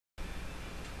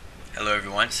Hello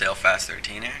everyone,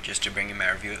 Sailfast13 here, just to bring you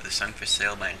my review of the Sunfish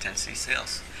Sail by Intensity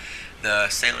Sails. The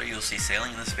sailor you'll see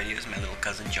sailing in this video is my little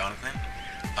cousin Jonathan.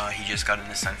 He just got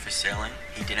into sunfish sailing.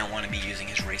 He didn't want to be using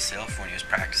his race sail for when he was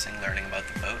practicing learning about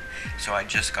the boat, so I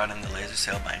just got him the laser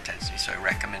sail by Intensity, so I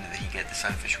recommended that he get the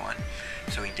Sunfish one.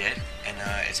 So he did, and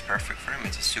it's perfect for him.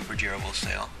 It's a super durable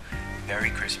sail, very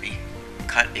crispy,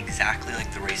 cut exactly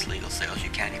like the race legal sails.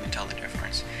 You can't even tell the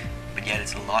difference. But yet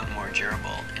it's a lot more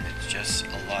durable, and it's just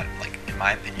a lot, like, in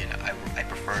my opinion, I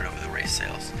prefer it over the race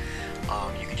sails.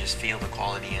 You can just feel the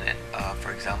quality in it.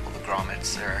 For example, the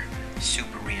grommets are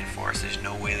super reinforced. There's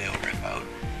no way they'll rip out.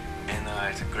 And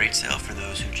it's a great sail for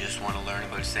those who just want to learn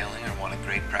about sailing or want a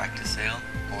great practice sail,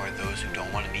 or those who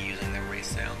don't want to be using their race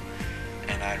sail.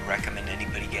 And I'd recommend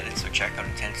anybody get it, so check out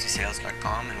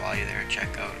intensitysails.com, and while you're there,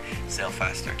 check out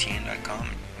sailfast13.com,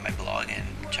 my blog, and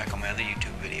check out my other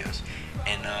YouTube videos.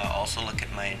 And also look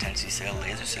at my Intensity Sail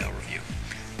laser sail review.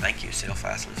 Thank you. Sail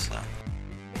fast, live slow.